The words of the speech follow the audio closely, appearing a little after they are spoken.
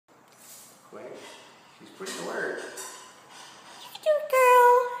Push the word. You can do it,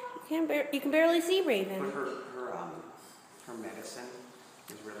 girl. You can barely see Raven. But her medicine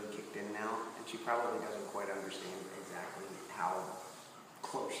is really kicked in now, and she probably doesn't quite understand exactly how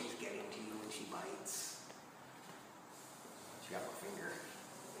close she's getting to you when she bites. She got my finger.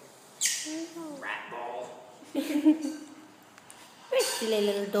 Rat ball. Very silly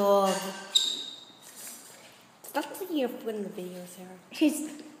little dog. Stop sticking your foot in the video, Sarah.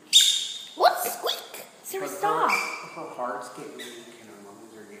 What? Squeak! Sarah, stop! Her heart's getting weak, and her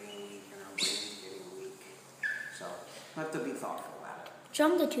lungs are getting weak, and her brain's getting weak. So, you have to be thoughtful about it. Show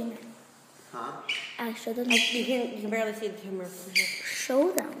them the tumor. Huh? Show them. You can barely see the tumor from here.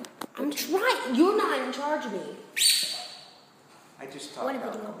 Show them. I'm trying. You're not in charge of me. I just talked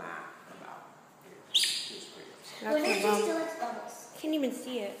about Matt about it. She's pretty upset. What if she still likes bubbles? Can't even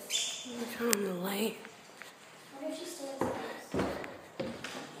see it. I'm gonna turn on the light. What if she still likes bubbles?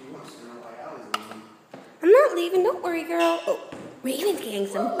 She wants to know why Allie's leaving. I'm not leaving. Don't worry, girl. Oh, Raven's getting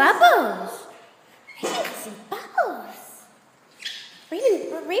some bubbles. Raven got some bubbles.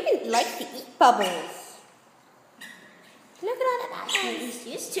 Raven likes to eat bubbles. Look at all the bubbles. She's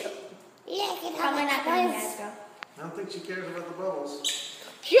used to. Look at all the Probably not going to bubbles. go. I don't think she cares about the bubbles.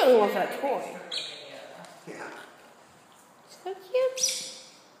 She only wants that toy. Yeah. So cute.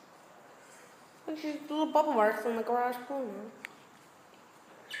 Look, she's little bubble marks on the garage floor now.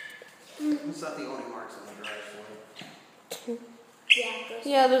 It's not the only marks on the garage floor.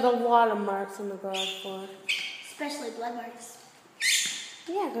 Yeah, there's a lot of marks on the garage floor. Especially blood marks.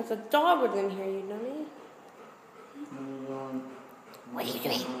 Yeah, because a dog was in here, you dummy. What are you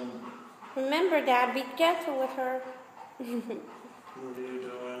doing? Remember, Dad, be gentle with her. What are you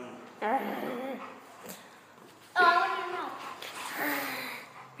doing? Oh, I want to know.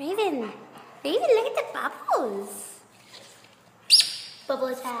 Raven, look at the bubbles. Bubble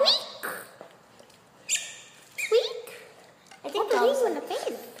attack. Squeak. I think Bubbles those in the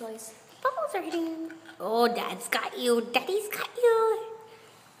face. toys. Bubbles are hitting you. Oh, Dad's got you. Daddy's got you.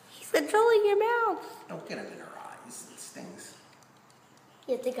 He's controlling your mouth. Don't get them in her eyes. It stings.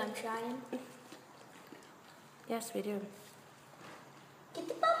 You think I'm trying? Yes, we do. Get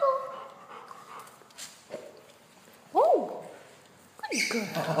the bubble. Oh, good girl.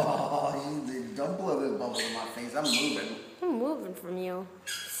 Oh, don't blow those bubbles in my face. I'm moving. I'm moving from you.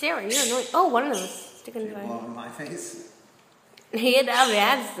 Sarah, you're annoying. Oh, one of those. Stick in the Blow in my face. Yeah,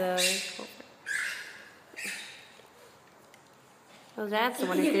 that's Oh, that's the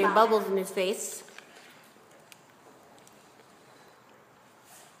one who's getting bubbles in his face.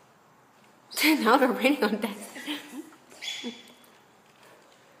 Now they're raining on Dad.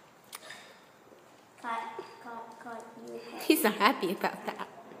 Cut. He's not happy about that.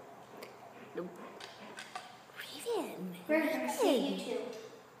 Raven. You too.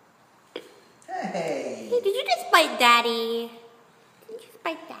 Hey. Hey, did you just bite Daddy? Did you just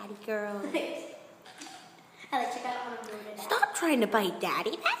bite Daddy, girl? Alex, check out what I'm doing today. Stop trying to bite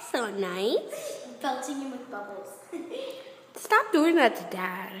Daddy. That's not nice. Belting him with bubbles. Stop doing that to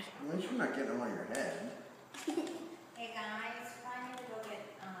Dad. At least you're not getting them on your head. Hey guys, I need to go get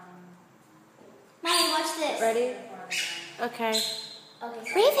Mommy, watch this. Ready? Okay.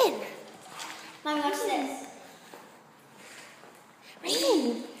 Okay. Raven! Mommy, watch this.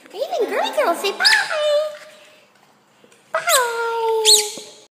 Raven, girly girl, say bye!